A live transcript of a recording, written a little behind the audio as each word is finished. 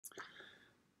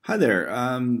Hi there.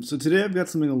 So today I've got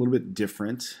something a little bit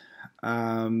different.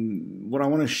 What I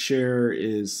want to share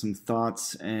is some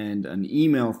thoughts and an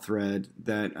email thread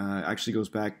that actually goes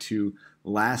back to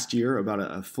last year, about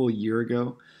a full year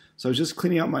ago. So I was just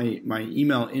cleaning out my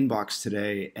email inbox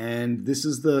today, and this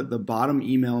is the bottom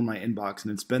email in my inbox,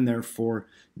 and it's been there for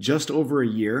just over a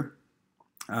year.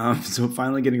 So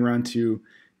finally getting around to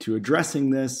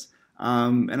addressing this,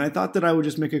 and I thought that I would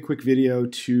just make a quick video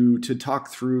to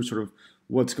talk through sort of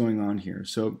what's going on here.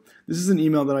 So this is an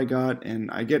email that I got, and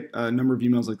I get a number of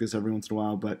emails like this every once in a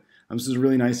while, but this is a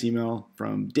really nice email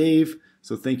from Dave.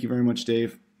 So thank you very much,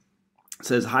 Dave. It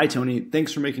says, "Hi Tony,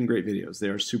 thanks for making great videos. They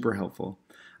are super helpful.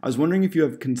 I was wondering if you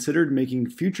have considered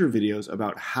making future videos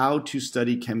about how to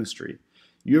study chemistry.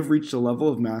 You have reached a level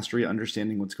of mastery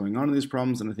understanding what's going on in these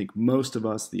problems, and I think most of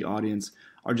us, the audience,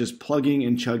 are just plugging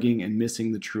and chugging and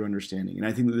missing the true understanding." And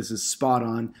I think that this is spot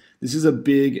on. This is a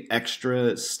big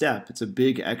extra step. It's a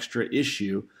big extra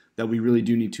issue that we really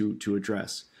do need to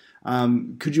address.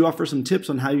 Could you offer some tips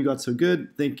on how you got so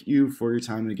good? Thank you for your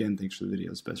time, and again, thanks for the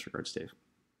videos. Best regards, Dave.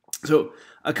 So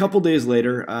a couple days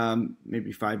later,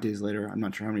 maybe 5 days later, I'm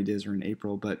not sure how many days are in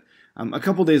April, but a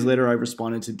couple days later, I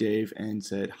responded to Dave and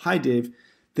said, "Hi, Dave.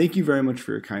 Thank you very much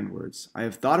for your kind words. I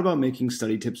have thought about making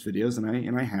study tips videos,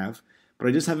 and I have, but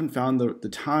I just haven't found the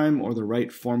time or the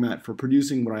right format for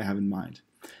producing what I have in mind.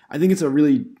 I think it's a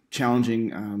really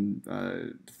challenging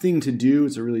thing to do.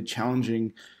 It's a really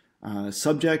challenging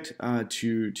subject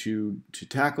to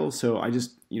tackle. So I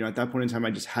just, at that point in time,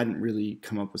 I just hadn't really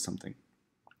come up with something.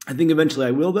 I think eventually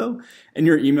I will, though, and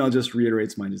your email just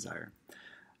reiterates my desire."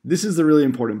 This is the really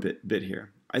important bit here.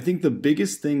 I think the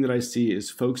biggest thing that I see is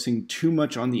focusing too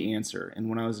much on the answer. And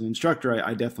when I was an instructor,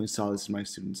 I definitely saw this in my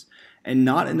students. And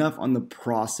not enough on the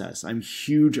process. I'm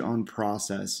huge on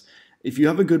process. If you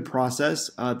have a good process,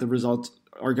 the results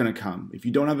are going to come. If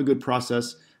you don't have a good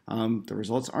process, the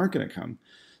results aren't going to come.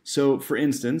 So for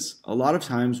instance, a lot of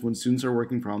times when students are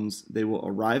working problems, they will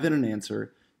arrive at an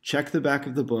answer, check the back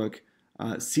of the book,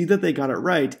 see that they got it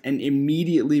right, and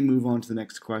immediately move on to the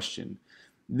next question.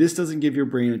 This doesn't give your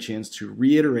brain a chance to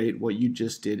reiterate what you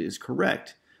just did is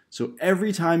correct. So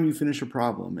every time you finish a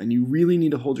problem, and you really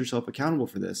need to hold yourself accountable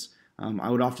for this, I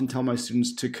would often tell my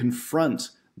students to confront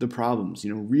the problems.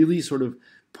 Really sort of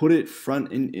put it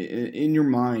front in your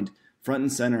mind, front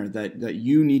and center, that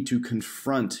you need to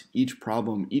confront each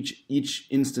problem, each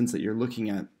instance that you're looking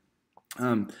at.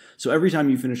 So every time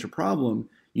you finish a problem,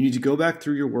 you need to go back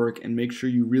through your work and make sure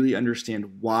you really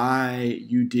understand why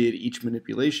you did each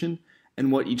manipulation and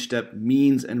what each step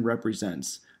means and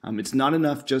represents. It's not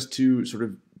enough just to sort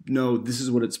of know this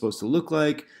is what it's supposed to look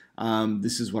like,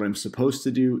 this is what I'm supposed to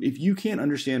do. If you can't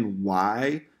understand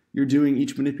why you're doing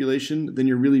each manipulation, then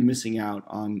you're really missing out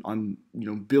on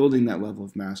building that level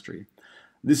of mastery.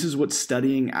 This is what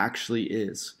studying actually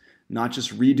is, not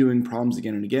just redoing problems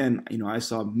again and again. I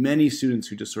saw many students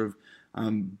who just sort of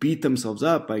beat themselves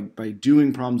up by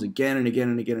doing problems again and again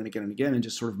and again and again and again, and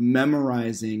just sort of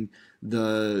memorizing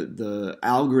the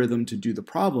algorithm to do the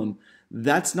problem.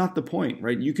 That's not the point,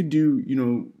 right? You could do,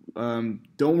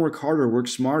 don't work harder, work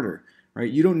smarter, right?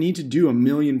 You don't need to do a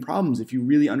million problems if you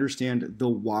really understand the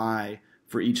why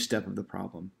for each step of the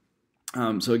problem.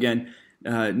 So again,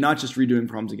 not just redoing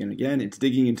problems again and again, it's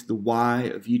digging into the why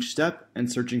of each step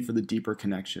and searching for the deeper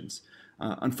connections.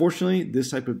 Unfortunately,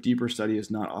 this type of deeper study is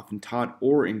not often taught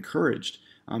or encouraged,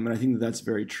 and I think that's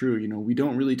very true. We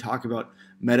don't really talk about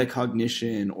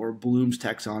metacognition or Bloom's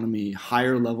taxonomy,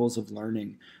 higher levels of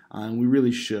learning, and we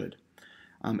really should.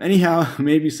 Anyhow,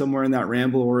 maybe somewhere in that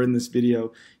ramble or in this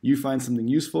video, you find something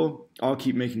useful. I'll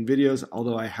keep making videos,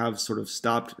 although I have sort of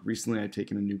stopped. Recently, I've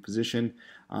taken a new position,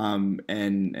 and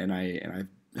I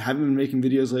haven't been making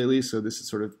videos lately, so this is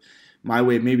sort of my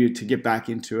way maybe to get back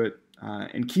into it.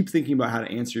 And keep thinking about how to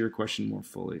answer your question more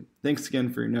fully. Thanks again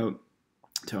for your note,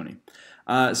 Tony.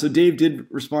 So Dave did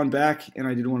respond back, and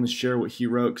I did want to share what he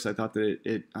wrote because I thought that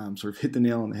it sort of hit the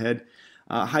nail on the head.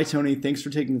 "Hi, Tony. Thanks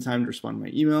for taking the time to respond to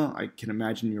my email. I can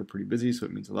imagine you're pretty busy, so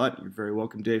it means a lot. You're very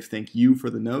welcome, Dave. Thank you for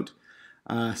the note.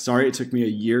 Sorry it took me a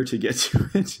year to get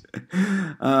to it.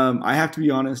 I have to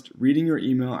be honest, reading your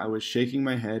email, I was shaking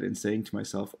my head and saying to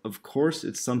myself, of course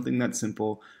it's something that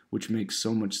simple, which makes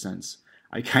so much sense.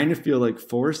 I kind of feel like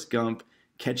Forrest Gump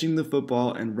catching the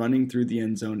football and running through the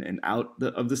end zone and out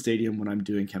of the stadium when I'm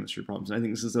doing chemistry problems. And I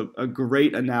think this is a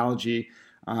great analogy.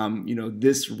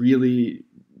 This really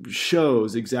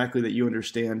shows exactly that you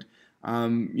understand,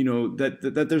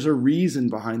 that there's a reason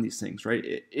behind these things, right?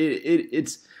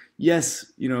 It's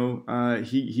yes,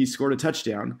 he scored a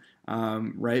touchdown,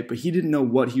 right? But he didn't know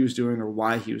what he was doing or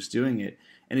why he was doing it.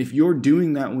 And if you're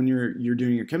doing that when you're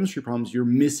doing your chemistry problems, you're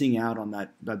missing out on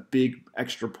that big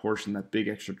extra portion, that big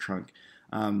extra chunk.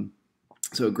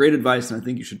 So great advice, and I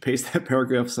think you should paste that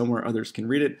paragraph somewhere others can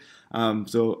read it.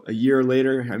 So a year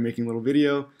later, I'm making a little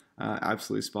video.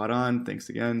 Absolutely spot on. Thanks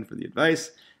again for the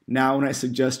advice. Now, when I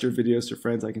suggest your videos to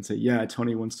friends, I can say, yeah,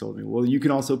 Tony once told me. Well, you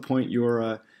can also point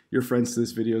your friends to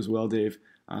this video as well, Dave.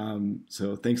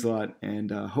 So thanks a lot, and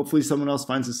hopefully someone else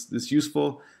finds this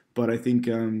useful. But I think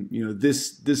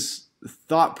this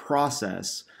thought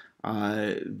process,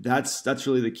 that's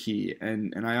really the key.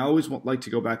 And I always like to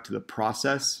go back to the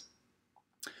process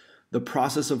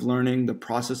of learning, the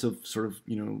process of sort of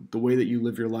the way that you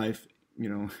live your life.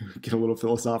 Get a little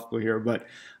philosophical here, but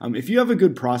if you have a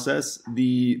good process,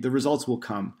 the results will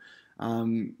come.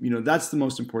 That's the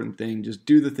most important thing. Just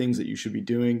do the things that you should be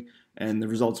doing, and the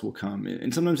results will come.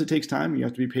 And sometimes it takes time. You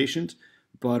have to be patient,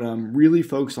 but really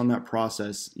focus on that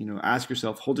process. Ask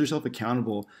yourself, hold yourself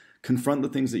accountable, confront the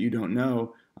things that you don't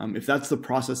know. If that's the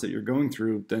process that you're going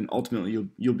through, then ultimately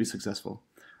you'll be successful.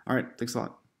 All right, thanks a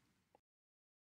lot.